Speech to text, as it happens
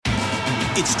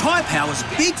It's Tyre Power's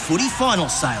Big Footy Final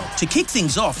Sale. To kick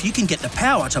things off, you can get the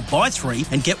power to buy 3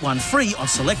 and get 1 free on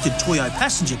selected Toyo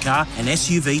passenger car and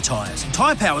SUV tyres.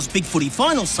 Tyre Power's Big Footy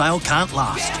Final Sale can't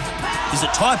last. Visit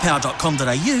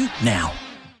tyrepower.com.au now.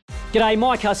 G'day,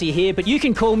 Mike Hussey here, but you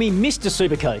can call me Mr.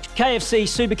 Supercoach. KFC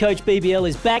Supercoach BBL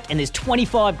is back and there's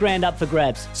 25 grand up for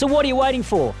grabs. So what are you waiting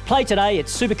for? Play today at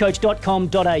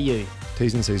supercoach.com.au.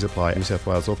 T's and C's apply. New South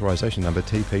Wales authorisation number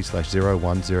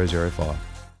TP/01005.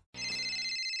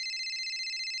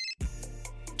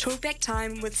 Talkback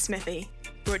Time with Smithy.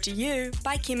 Brought to you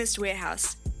by Chemist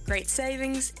Warehouse. Great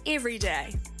savings every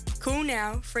day. Call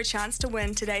now for a chance to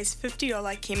win today's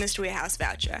 $50 Chemist Warehouse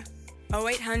voucher.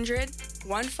 0800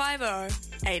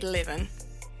 150 811.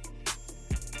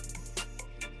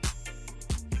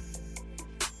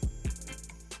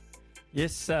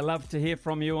 Yes, love to hear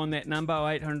from you on that number,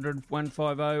 0800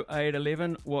 150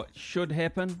 811. What should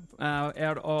happen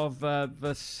out of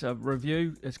this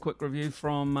review, this quick review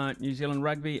from New Zealand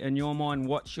Rugby, in your mind,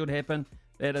 what should happen?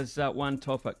 That is one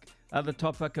topic. Other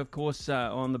topic, of course,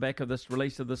 on the back of this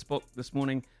release of this book this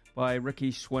morning by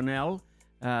Ricky Swannell,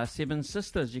 Seven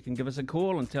Sisters. You can give us a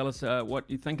call and tell us what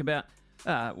you think about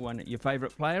your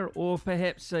favourite player, or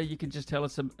perhaps you can just tell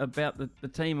us about the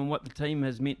team and what the team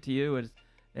has meant to you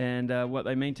and what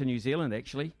they mean to New Zealand,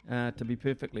 actually, to be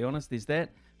perfectly honest. There's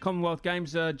that. Commonwealth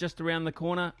Games are just around the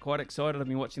corner. Quite excited. I've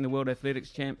been watching the World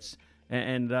Athletics Champs,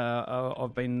 and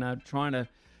I've been trying to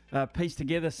piece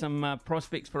together some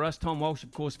prospects for us. Tom Walsh,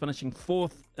 of course, finishing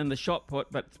 4th in the shot put,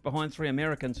 but behind 3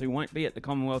 Americans who won't be at the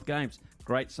Commonwealth Games.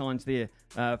 Great signs there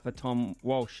for Tom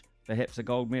Walsh. Perhaps a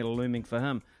gold medal looming for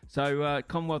him. So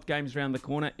Commonwealth Games around the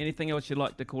corner. Anything else you'd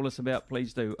like to call us about,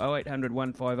 please do. 0800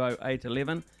 150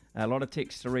 811. A lot of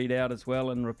texts to read out as well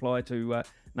in reply to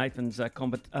Logan's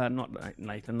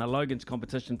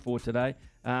competition for today.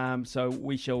 So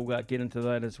we shall get into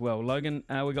that as well. Logan,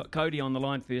 we've got Cody on the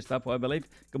line first up, I believe.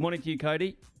 Good morning to you,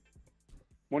 Cody.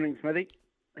 Morning, Smithy.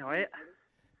 How are you?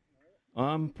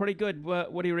 I'm pretty good.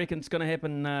 What do you reckon's going to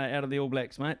happen out of the All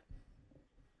Blacks, mate?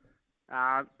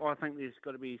 I think there's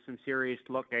got to be some serious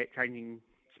look at changing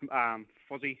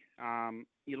Fozzie.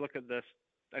 You look at this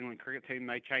England cricket team,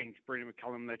 they changed Brendan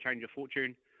McCullum, they changed a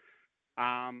fortune.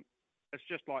 It's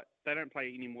just like they don't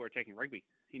play any more attacking rugby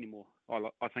anymore.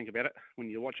 I think about it when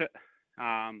you watch it.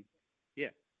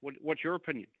 What's your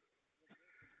opinion?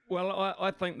 Well,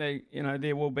 I think there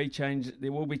will be change.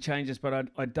 There will be changes, but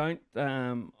I don't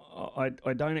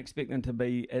expect them to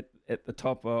be at the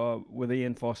top with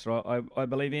Ian Foster. I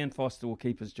believe Ian Foster will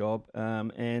keep his job,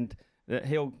 and that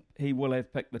he will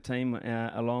have picked the team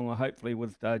along, or hopefully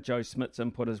with Joe Smith's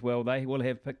input as well. They will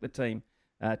have picked the team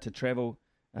to travel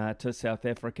to South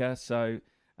Africa. So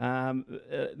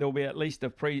there'll be at least a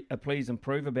please and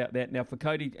prove about that. Now, for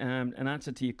Cody, an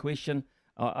answer to your question,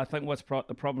 I think what's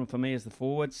the problem for me is the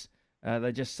forwards.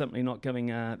 They're just simply not giving...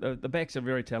 the backs are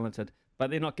very talented, but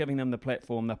they're not giving them the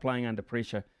platform. They're playing under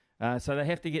pressure. So they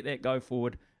have to get that go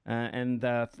forward. And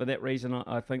for that reason,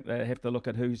 I think they have to look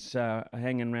at who's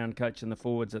hanging around coaching the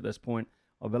forwards at this point.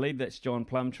 I believe that's John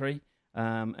Plumtree.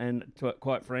 And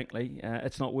quite frankly,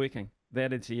 it's not working.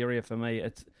 That is the area for me.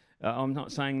 I'm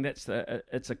not saying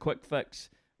it's a quick fix,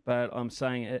 but I'm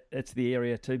saying it's the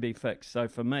area to be fixed. So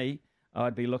for me,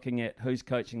 I'd be looking at who's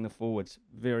coaching the forwards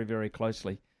very, very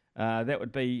closely. That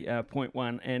would be point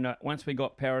one. And once we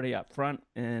got parity up front,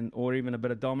 or even a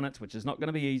bit of dominance, which is not going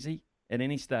to be easy at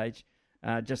any stage,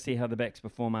 just see how the backs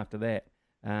perform after that.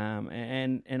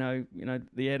 And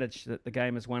the adage that the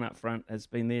game is won up front has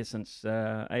been there since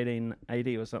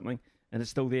 1880 or something, and it's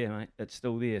still there, mate. It's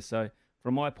still there. So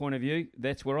from my point of view,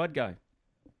 that's where I'd go.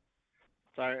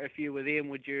 So if you were them,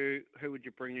 who would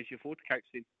you bring as your forward coach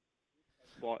then?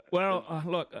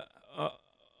 Look,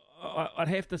 I'd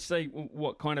have to see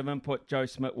what kind of input Joe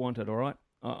Smith wanted, all right?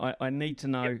 I need to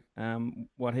know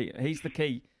what he's the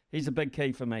key. He's a big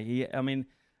key for me.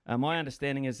 My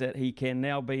understanding is that he can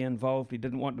now be involved. He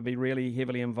didn't want to be really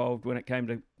heavily involved when it came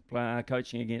to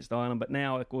coaching against Ireland, but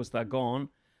now, of course, they're gone.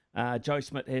 Joe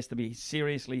Smith has to be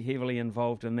seriously, heavily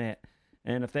involved in that.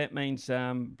 And if that means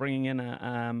bringing in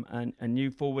a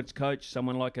new forwards coach,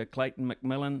 someone like a Clayton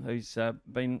McMillan, who's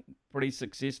been pretty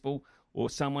successful, or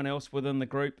someone else within the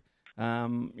group,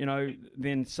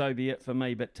 then so be it for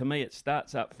me. But to me, it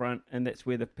starts up front, and that's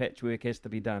where the patchwork has to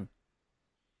be done.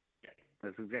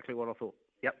 That's exactly what I thought.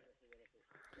 Yep.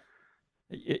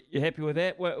 You happy with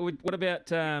that? What about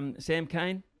Sam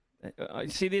Cane?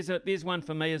 See, there's one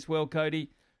for me as well, Cody.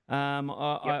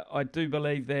 I do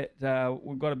believe that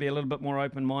we've got to be a little bit more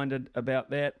open-minded about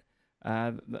that.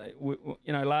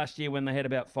 Last year when they had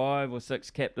about 5 or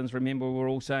 6 captains, remember, we were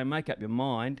all saying, make up your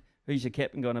mind, who's your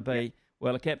captain going to be? Yep.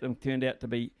 Well, the captain turned out to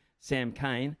be Sam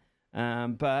Cane.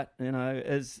 But,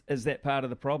 is that part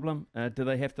of the problem? Do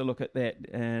they have to look at that?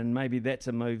 And maybe that's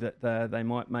a move that they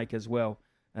might make as well.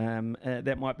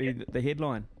 That might be the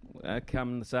headline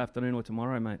come this afternoon or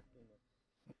tomorrow, mate.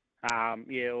 I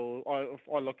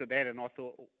looked at that and I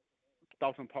thought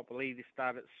Dalton Popoli to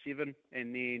start at 7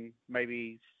 and then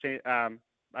maybe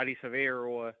Adi Severe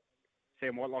or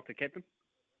Sam Whitelock the captain.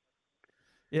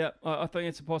 Yeah, I think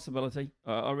it's a possibility.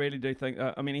 I really do think.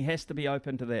 He has to be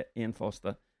open to that, Ian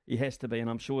Foster. He has to be, and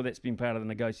I'm sure that's been part of the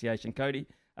negotiation. Cody,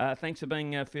 thanks for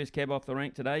being first cab off the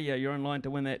rank today. You're in line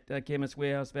to win that Chemist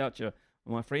Warehouse voucher,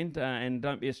 my friend, and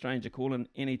don't be a stranger calling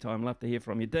any time. Love to hear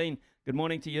from you. Dean, good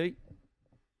morning to you.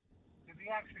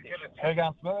 Hey,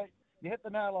 Smith. You hit the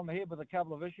nail on the head with a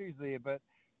couple of issues there, but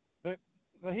the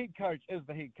head coach is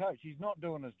the head coach. He's not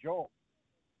doing his job.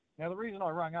 Now, the reason I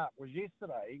rung up was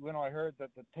yesterday when I heard that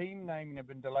the team naming had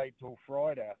been delayed till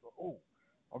Friday. I thought,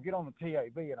 I'll get on the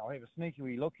TAB and I'll have a sneaky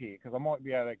wee look here because I might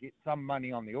be able to get some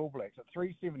money on the All Blacks. At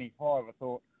 $3.75, I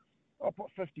thought, I'll put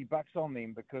 $50 on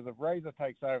them because if Razor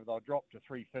takes over, they'll drop to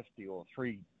 $3.50 or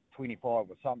 $3.25 or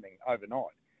something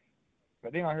overnight.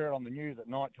 But then I heard on the news at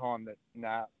night time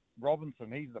that,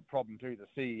 Robinson, he's the problem too,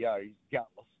 the CEO, he's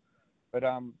gutless. But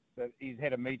that he's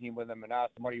had a meeting with him and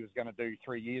asked him what he was going to do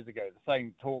 3 years ago. The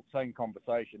same talk, same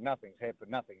conversation, nothing's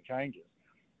happened, nothing changes.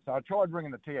 So I tried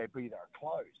ringing the TAB, they were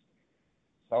closed.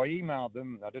 So I emailed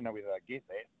them, I didn't know whether they'd get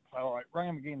that. So I rang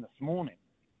them again this morning,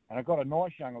 and I got a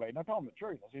nice young lady, and I told them the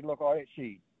truth. I said, look, I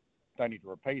actually don't need to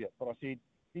repeat it, but I said,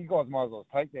 you guys might as well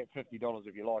take that $50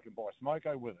 if you like and buy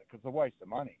smoko with it, because it's a waste of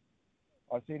money.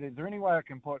 I said, is there any way I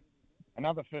can put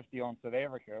another 50 on South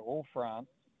Africa or France?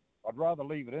 I'd rather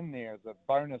leave it in there as a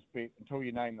bonus bet until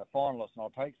you name the finalists, and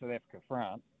I'll take South Africa,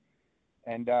 France.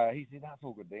 And he said, that's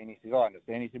all good, Dean. He said, I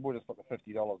understand. He said, we'll just put the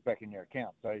 $50 back in your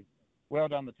account. So well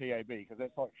done, the TAB, because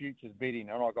that's like futures betting,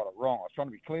 and I got it wrong. I was trying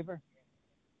to be clever,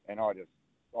 and I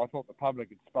thought the public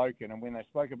had spoken, and when they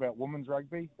spoke about women's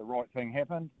rugby, the right thing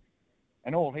happened.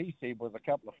 And all he said was a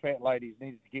couple of fat ladies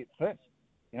needed to get fit.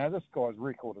 This guy's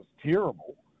record is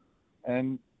terrible,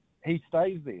 and he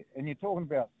stays there. And you're talking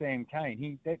about Sam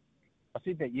Cane. I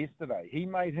said that yesterday. He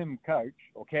made him coach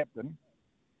or captain.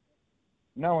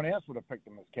 No one else would have picked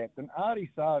him as captain. Adi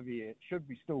Savia should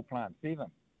be still playing 7.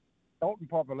 Dalton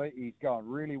Popoli, he's going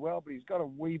really well, but he's got a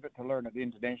wee bit to learn at the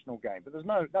international game. But there's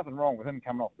nothing wrong with him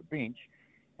coming off the bench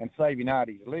and saving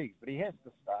Adi's legs. But he has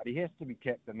to start. He has to be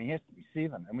captain. He has to be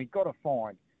 7. And we've got to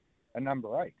find a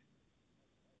number 8.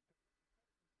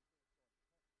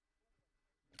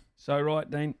 So right,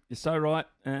 Dean. You're so right.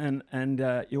 And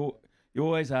you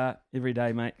always are every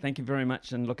day, mate. Thank you very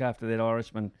much, and look after that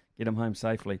Irishman. Get him home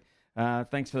safely.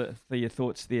 Thanks for your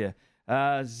thoughts there.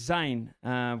 Zane,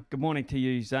 good morning to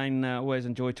you, Zane. Always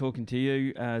enjoy talking to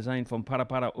you. Zane from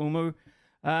Parapara Umu.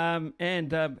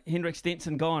 And Hendrik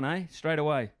Stenson gone, straight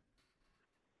away.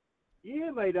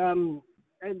 Yeah, mate.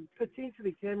 And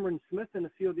potentially Cameron Smith and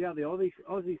a few of the other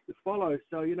Aussies to follow.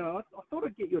 So, I thought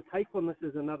I'd get your take on this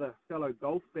as another fellow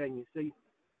golf fan. You see,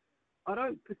 I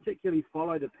don't particularly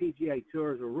follow the PGA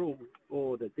Tour as a rule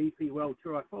or the DP World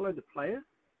Tour. I follow the players.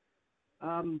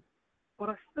 But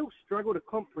I still struggle to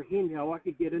comprehend how I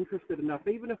could get interested enough,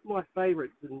 even if my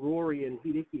favourites and Rory and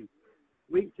Hideki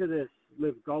went to this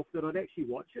live golf, that I'd actually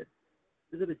watch it.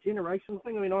 Is it a generational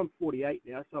thing? I mean, I'm 48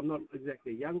 now, so I'm not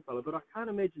exactly a young fella, but I can't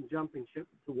imagine jumping ship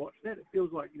to watch that. It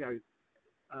feels like,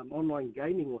 online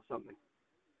gaming or something.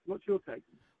 What's your take?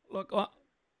 Look,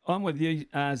 I'm with you,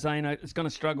 Zane. It's going to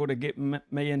struggle to get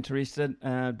me interested,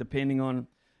 depending on,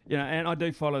 and I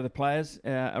do follow the players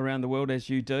around the world as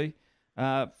you do.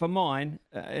 For mine,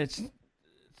 it's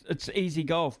easy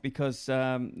golf because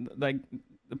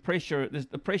the pressure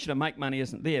to make money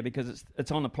isn't there because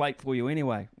it's on the plate for you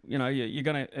anyway. You're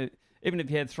going to even if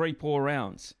you had 3 poor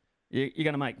rounds, you're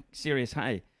going to make serious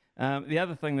hay. The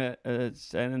other thing that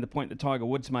is, and the point that Tiger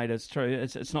Woods made is true.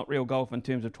 It's not real golf in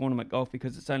terms of tournament golf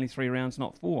because it's only 3 rounds,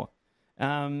 not 4.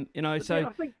 So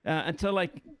until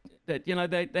they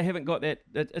haven't got that.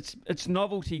 It's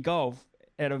novelty golf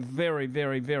at a very,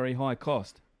 very, very high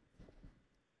cost.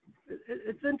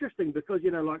 It's interesting because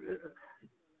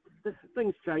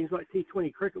things change. Like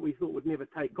T20 cricket, we thought would never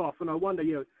take off, and I wonder,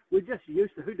 we're just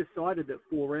used to who decided that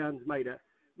 4 rounds made a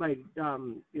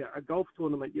golf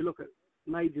tournament. You look at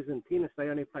majors in tennis; they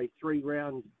only play 3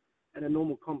 rounds, and a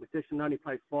normal competition they only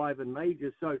play 5 in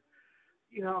majors. So,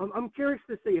 I'm curious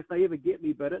to see if they ever get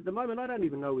me. But at the moment, I don't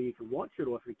even know where you can watch it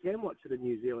or if you can watch it in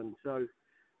New Zealand. So,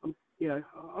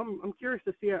 I'm curious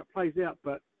to see how it plays out.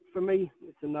 But for me,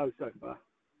 it's a no so far.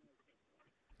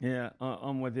 Yeah,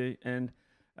 I'm with you, and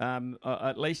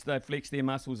at least they flexed their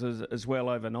muscles as well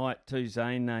overnight too,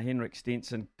 Zane. Henrik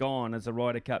Stenson gone as a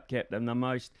Ryder Cup captain. The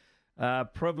most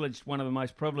privileged, one of the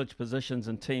most privileged positions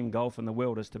in team golf in the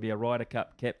world is to be a Ryder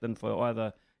Cup captain for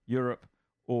either Europe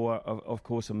or, of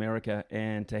course, America.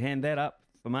 And to hand that up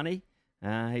for money,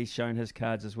 he's shown his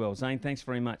cards as well. Zane, thanks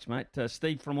very much, mate.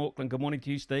 Steve from Auckland, good morning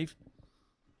to you, Steve.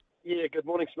 Yeah, good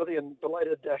morning, Smithy, and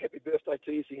belated happy birthday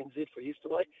to SENZ for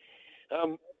yesterday.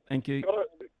 Thank you. Got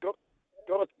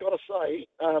to say,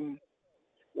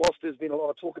 whilst there's been a lot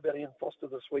of talk about Ian Foster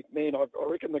this week, man, I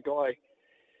reckon the guy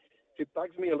who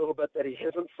bugs me a little bit that he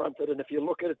hasn't fronted, and if you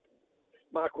look at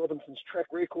Mark Robinson's track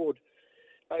record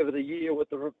over the year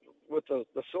with the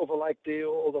Silver Lake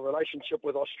deal, the relationship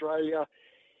with Australia,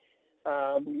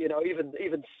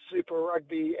 even Super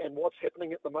Rugby and what's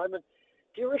happening at the moment,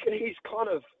 do you reckon he's kind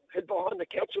of hid behind the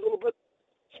couch a little bit,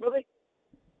 Smithy?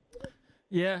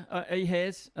 Yeah, he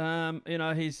has.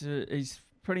 He's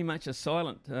pretty much a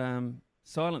silent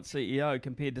CEO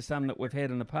compared to some that we've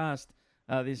had in the past.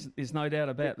 There's no doubt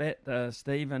about that,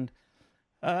 Steve. And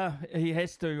he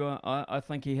has to. I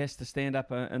think he has to stand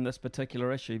up in this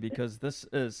particular issue because this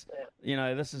is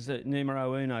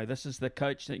numero uno. This is the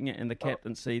coaching and the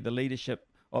captaincy, the leadership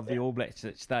of the All Blacks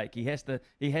at stake. He has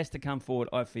to come forward,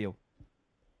 I feel.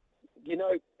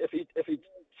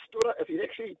 If he'd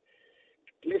actually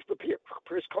left the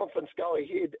press conference go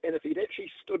ahead, and if he'd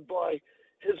actually stood by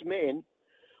his man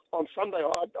on Sunday,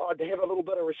 I'd have a little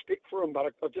bit of respect for him, but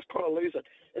I just kind of lose it.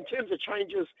 In terms of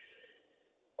changes,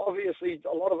 obviously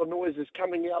a lot of the noise is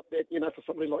coming out that, for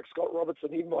somebody like Scott Robertson,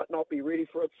 he might not be ready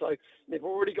for it. So they've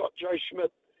already got Joe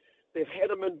Schmidt. They've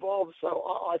had him involved, so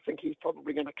I think he's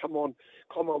probably going to come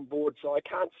on board. So I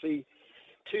can't see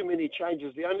too many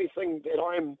changes. The only thing that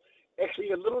I'm actually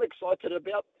a little excited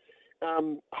about,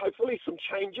 hopefully some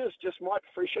changes just might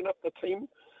freshen up the team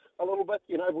a little bit,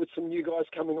 with some new guys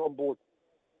coming on board.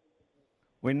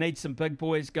 We need some big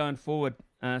boys going forward,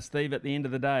 Steve, at the end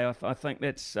of the day. I think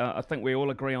I think we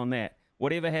all agree on that.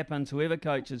 Whatever happens, whoever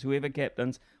coaches, whoever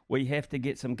captains, we have to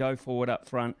get some go forward up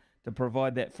front to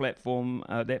provide that platform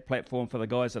for the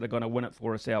guys that are going to win it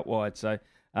for us out wide. So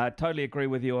I totally agree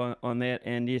with you on that.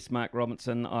 And yes, Mark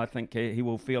Robinson, I think he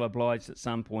will feel obliged at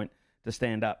some point to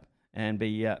stand up and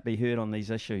be heard on these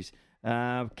issues.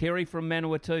 Kerry from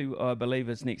Manawatu, I believe,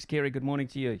 is next. Kerry, good morning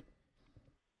to you.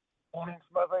 Morning,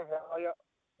 Smithy. How are you?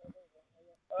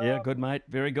 Yeah, good, mate.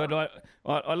 Very good.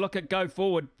 I look at go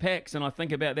forward packs and I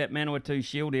think about that Manawatu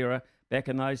Shield era. Back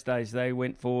in those days, they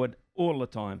went forward all the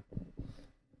time.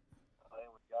 There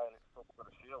we go. Let's talk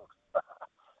about the Shield.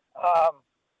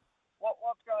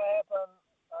 What's going to happen?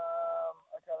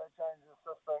 Okay, they changed the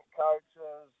assistant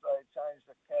coaches. They changed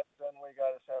the captain. We go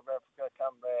to South Africa,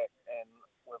 come back, and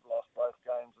we've lost both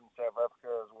games in South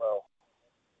Africa as well.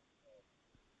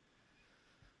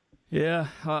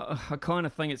 Yeah, I kind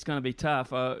of think it's going to be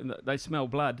tough. They smell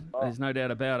blood. There's no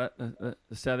doubt about it.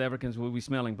 The South Africans will be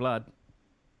smelling blood.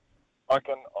 I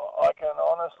can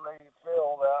honestly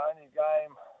feel the only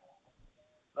game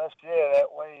this year that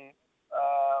we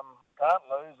can't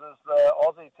lose is the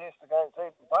Aussie Test against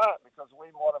Eden Park, because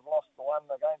we might have lost the one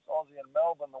against Aussie in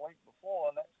Melbourne the week before,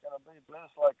 and that's going to be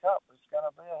Bledisloe Cup. It's going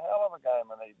to be a hell of a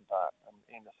game in Eden Park in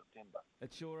the end of September.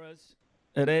 It sure is.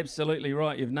 It's absolutely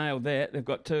right. You've nailed that. They've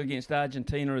got 2 against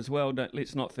Argentina as well.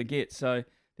 Let's not forget. So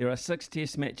there are 6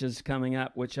 test matches coming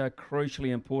up, which are crucially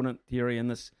important, Thierry, in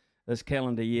this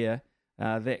calendar year.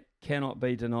 That cannot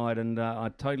be denied, and I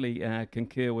totally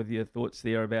concur with your thoughts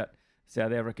there about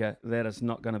South Africa. That is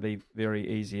not going to be very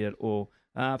easy at all.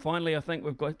 Finally, I think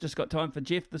we've just got time for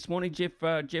Jeff this morning. Jeff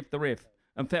the ref.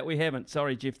 In fact, we haven't.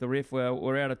 Sorry, Jeff the ref.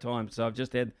 We're out of time. So I've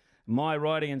just had my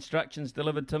writing instructions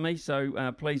delivered to me.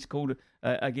 So please call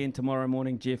again tomorrow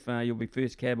morning, Jeff. You'll be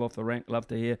first cab off the rank. Love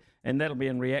to hear. And that'll be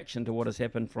in reaction to what has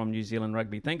happened from New Zealand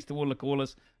Rugby. Thanks to all the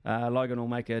callers. Logan will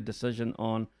make a decision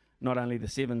on not only the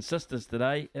 7 Sisters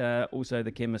today, also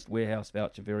the Chemist Warehouse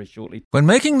voucher very shortly. When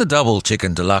making the double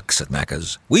chicken deluxe at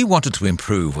Macca's, we wanted to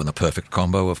improve on the perfect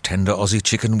combo of tender Aussie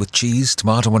chicken with cheese,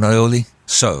 tomato and aioli.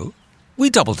 So, we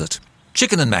doubled it.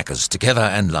 Chicken and Macca's, together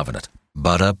and loving it.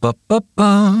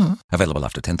 Ba-da-ba-ba-ba. Available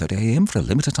after 10:30 a.m. for a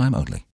limited time only.